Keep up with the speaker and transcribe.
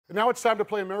And now it's time to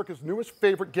play America's newest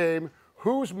favorite game,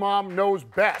 Whose Mom Knows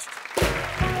Best?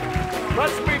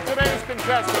 Let's meet today's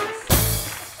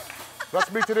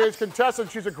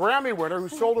contestant. She's a Grammy winner who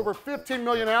sold over 15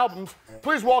 million albums.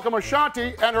 Please welcome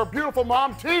Ashanti and her beautiful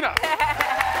mom, Tina.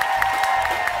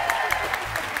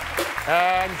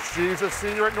 And she's a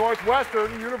senior at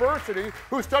Northwestern University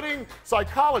who's studying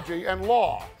psychology and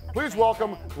law. Please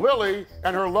welcome Lily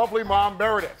and her lovely mom,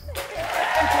 Meredith.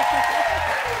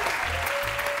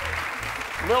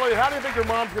 Lily, how do you think your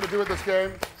mom's going to do at this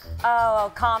game?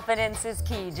 Oh, confidence is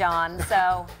key, John.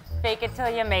 So fake it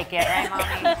till you make it, right,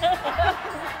 Mommy?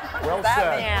 Well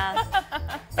said. Yeah.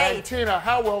 And Tina,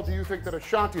 how well do you think that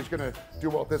Ashanti is going to do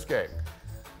well at this game?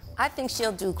 I think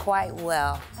she'll do quite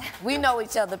well. We know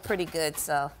each other pretty good,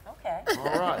 so. Okay.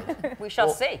 All right. We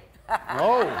shall see.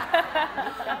 Oh.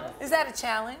 Is that a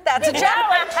challenge? That's a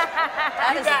challenge.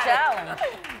 That is a challenge.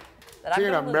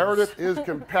 Tina, Meredith is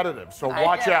competitive, so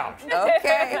watch out.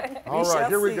 Okay. All right,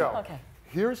 here we go. Okay.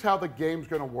 Here's how the game's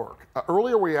going to work.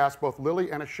 Earlier, we asked both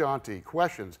Lily and Ashanti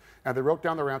questions, and they wrote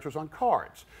down their answers on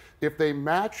cards. If they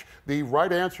match the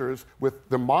right answers with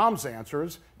the mom's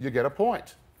answers, you get a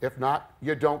point. If not,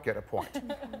 you don't get a point.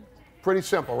 Pretty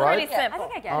simple, right? Pretty simple. I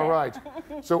think I get it. All right.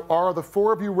 So are the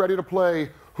four of you ready to play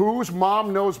Whose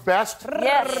Mom Knows Best?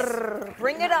 Yes.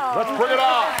 Bring it on. Let's bring it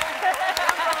on.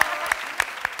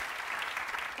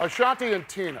 Ashanti and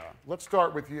Tina, let's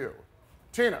start with you.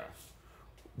 Tina,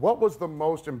 what was the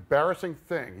most embarrassing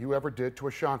thing you ever did to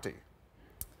Ashanti?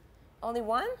 Only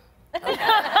one? The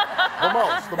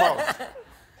most.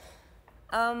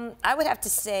 I would have to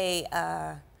say,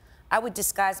 I would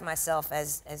disguise myself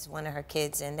as one of her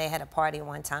kids, and they had a party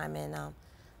one time, and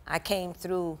I came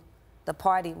through the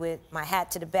party with my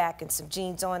hat to the back and some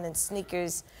jeans on and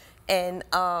sneakers, and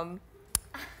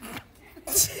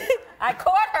I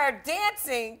caught her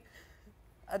dancing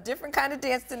a different kind of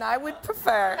dance than I would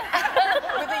prefer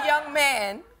with a young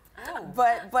man. Oh.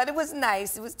 But it was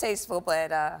nice, it was tasteful,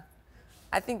 but I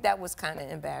think that was kind of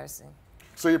embarrassing.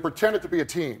 So you pretended to be a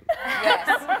teen? Yes.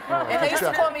 And they used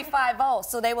to call me 5-0,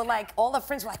 so they were like, all her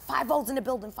friends were like, 5-0's in the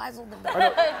building, 5-0's in the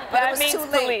building. But it was too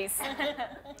late.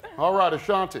 All right,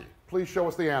 Ashanti, please show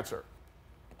us the answer.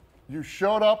 You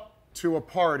showed up to a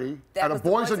party at a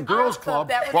Boys and Girls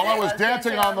Club while I was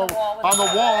dancing on the wall with a boy.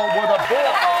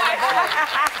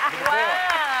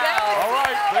 Wow. All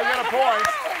right, they get a point.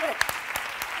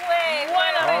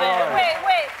 Wait a minute.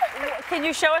 Wait. Can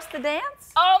you show us the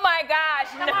dance? Oh my gosh,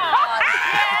 no.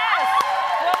 Yes.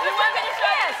 Well, you want me to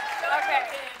show us? Okay.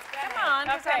 Come on.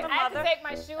 Okay, I have to take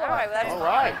my shoes off. All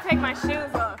right. Take my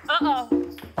shoes off. Uh-oh.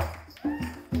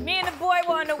 Me and the boy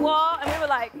were on the wall, and we were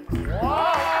like,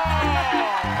 Wow.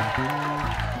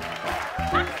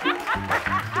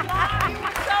 you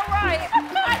were so right.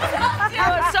 You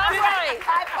were so right.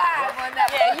 High five on that.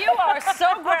 Yeah, you are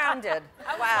so grounded.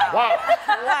 Wow.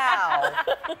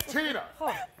 Tina,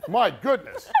 my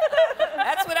goodness.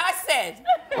 That's what I said.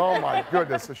 Oh, my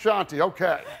goodness. Ashanti,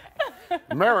 okay.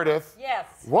 Meredith. Yes.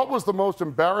 What was the most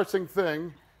embarrassing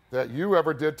thing that you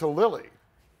ever did to Lily?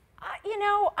 You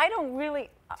know, I don't really.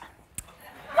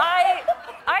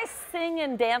 I sing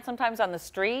and dance sometimes on the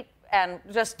street and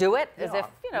just do it as if,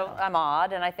 you know, I'm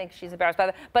odd, and I think she's embarrassed by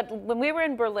that. But when we were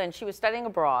in Berlin, she was studying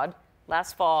abroad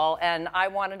last fall, and I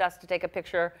wanted us to take a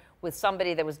picture with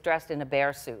somebody that was dressed in a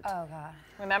bear suit. Oh, God.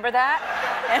 Remember that?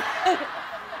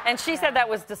 And she said that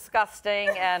was disgusting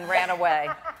and ran away.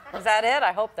 Is that it?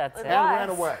 I hope that's it. And ran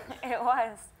away. It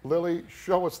was. Lily,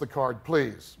 show us the card,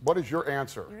 please. What is your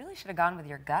answer? You really should have gone with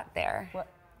your gut there. What?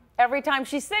 Every time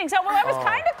she sings. Oh, well, that was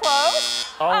kind of close.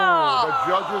 Oh, the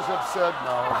judges have said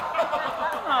no.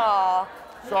 Oh.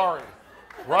 Sorry.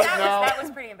 Right now. That was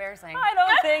pretty embarrassing. I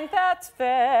don't think that's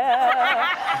fair.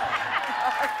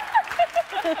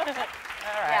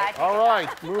 All right,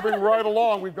 moving right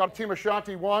along. We've got Team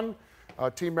Ashanti 1,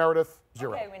 Team Meredith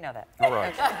 0. Okay, we know that. All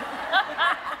right.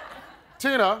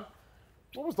 Tina,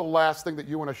 what was the last thing that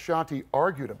you and Ashanti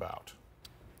argued about?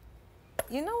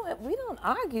 You know what? We don't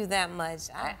argue that much.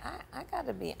 I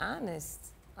gotta be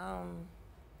honest.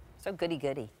 So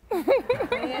goody-goody.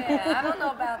 Yeah, I don't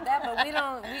know about that, but we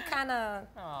kind of,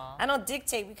 I don't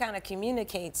dictate, we kind of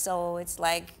communicate, so it's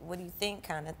like, what do you think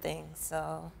kind of thing,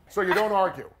 so. So you don't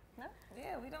argue?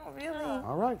 Yeah, we don't really.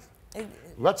 All right.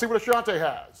 Let's see what Ashanti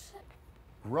has.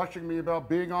 Rushing me about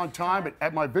being on time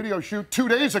at my video shoot 2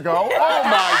 days ago. Oh,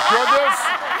 my goodness.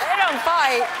 They don't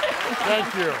fight.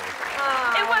 Thank you.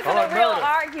 It wasn't a real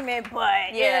argument,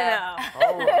 but, you know.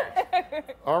 All right.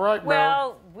 All right,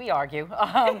 Well, we argue.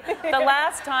 The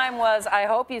last time was, I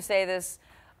hope you say this,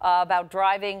 about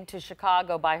driving to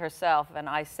Chicago by herself, and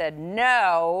I said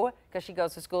no, because she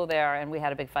goes to school there, and we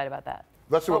had a big fight about that.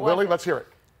 Let's do it, Lily. Let's hear it.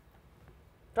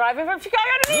 Driving from Chicago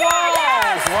to New York.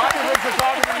 Yes! Robbie lives in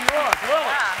Chicago to New York.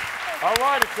 Lily. All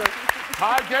right, it's a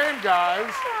tie game,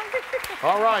 guys.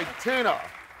 All right, Tina.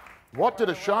 What did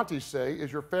Ashanti say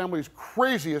is your family's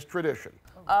craziest tradition?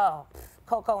 Oh,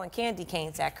 cocoa and candy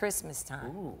canes at Christmas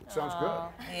time. Ooh, sounds good.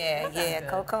 Yeah,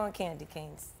 cocoa and candy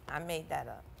canes. I made that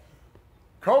up.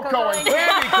 Cocoa and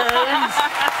candy canes.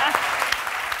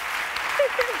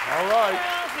 All right.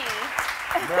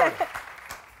 Meredith.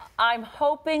 I'm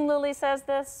hoping Lily says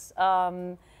this.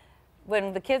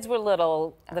 When the kids were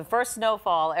little, the first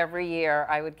snowfall every year,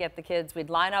 I would get the kids,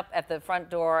 we'd line up at the front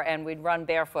door and we'd run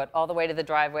barefoot all the way to the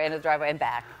driveway, into the driveway and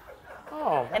back.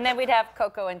 Oh. And then we'd have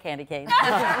cocoa and candy canes. Is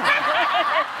that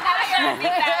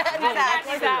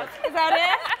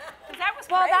it? That was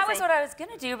Well, that crazy. was what I was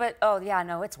gonna do, but oh yeah,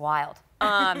 no, it's wild.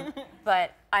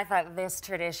 But I thought this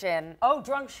tradition. Oh,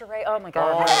 drunk charade. Oh my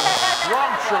God. Oh,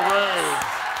 drunk charades.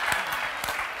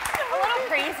 A little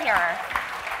crazier.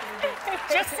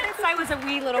 Just since I was a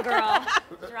wee little girl.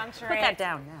 Drunk charade. Put that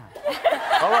down now.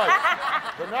 All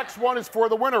right. The next one is for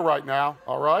the winner right now.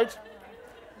 All right?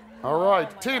 All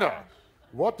right. Tina,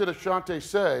 what did Ashanti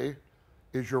say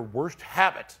is your worst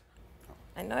habit?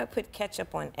 I know I put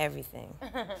ketchup on everything.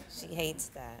 She hates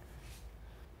that.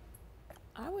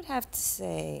 I would have to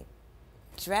say,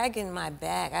 dragging my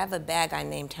bag. I have a bag I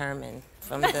named Herman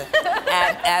from the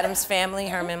Adams family,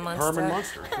 Herman Munster. Herman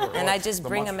Munster, sure. And I just The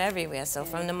bring Munster. them everywhere. So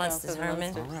from the Munsters,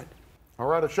 Herman. All right. All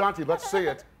right, Ashanti, let's see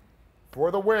it.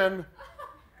 For the win,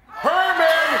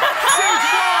 Herman! She's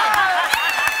won!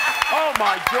 Oh,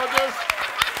 my goodness.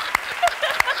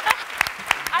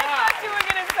 I thought you were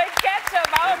going to say ketchup.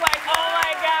 I was like, oh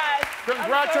my God.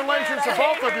 Congratulations to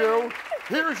both of you.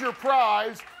 Here's your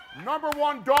prize,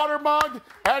 #1 daughter mug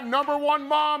and #1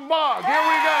 mom mug. Here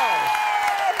we go.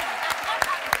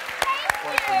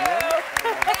 Thank you.